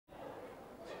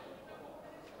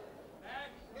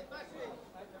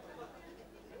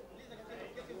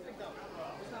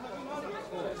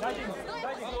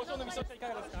としていか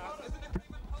がですか。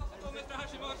Mr.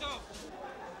 Hashimoto.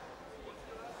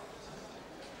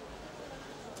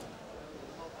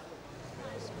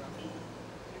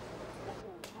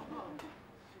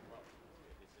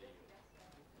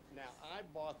 Now, I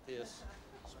bought this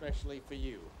especially for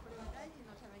you.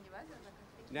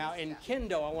 Now, in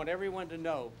Kendo, I want everyone to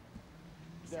know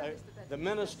the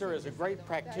minister is a great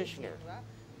practitioner.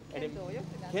 And in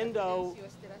Kendo,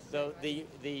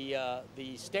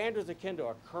 the standards of Kendo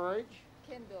are courage,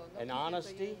 and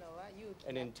honesty,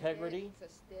 and integrity,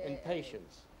 and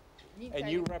patience. And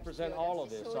you represent all of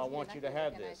this, so I want you to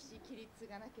have this.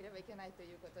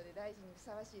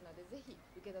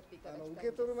 受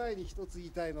け取る前に一つ言い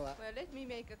たいのは、Let me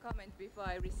make a comment before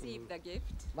I receive the gift.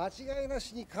 間違いな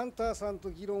しにカンターさんと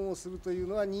議論をするという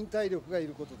のは忍耐力がい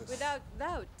ることです。Without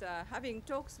doubt, having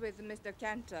talks with Mr.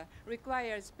 Kantor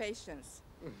requires patience.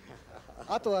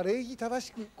 あとは礼儀正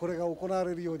しくこれが行わ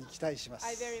れるように期待します。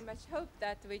I very much hope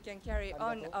that we can carry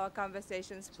on our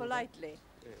conversations politely.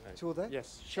 ちょうだい。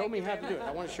Yes, show me how to do it.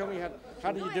 I want to show me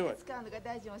how do you do it. 使うのが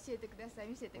大事を教えてください。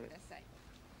見せてください。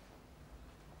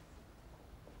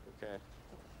Okay.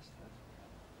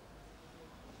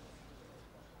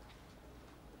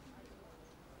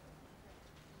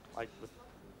 Like with.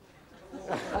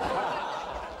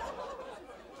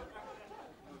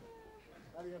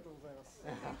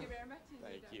 Thank you very much.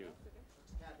 Thank you.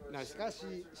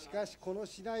 しかしこの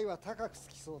市内は高くつ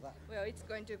きそうだ。Well, it's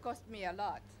going to cost me a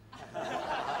lot. これ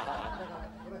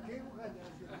は警護官に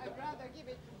預ける。 I'd rather give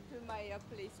it to my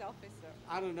police officer.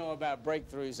 I don't know about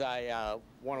breakthroughs. I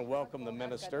want to welcome the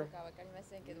minister.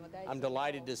 I'm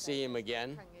delighted to see him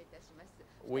again.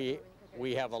 We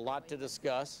have a lot to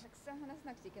discuss.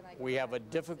 We have a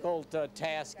difficult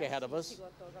task ahead of us.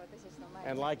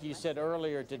 And like you said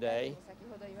earlier today,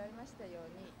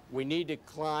 we need to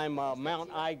climb Mount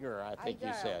Eiger, I think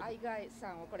you said.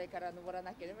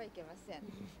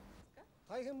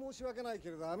 大変申し訳ないけ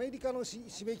れど、アメリカの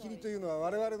締め切りというのは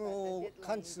我々の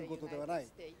感知することではない。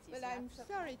Well, I'm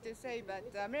sorry to say,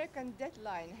 but the American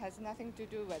deadline has nothing to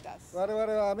do with us. 我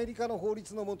々はアメリカの法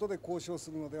律の下で交渉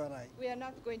するのではない。We are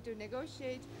not going to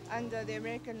negotiate under the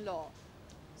American law.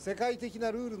 世界的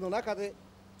なルールの中で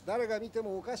誰が見て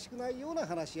もおかしくないような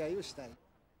話し合いをしたい。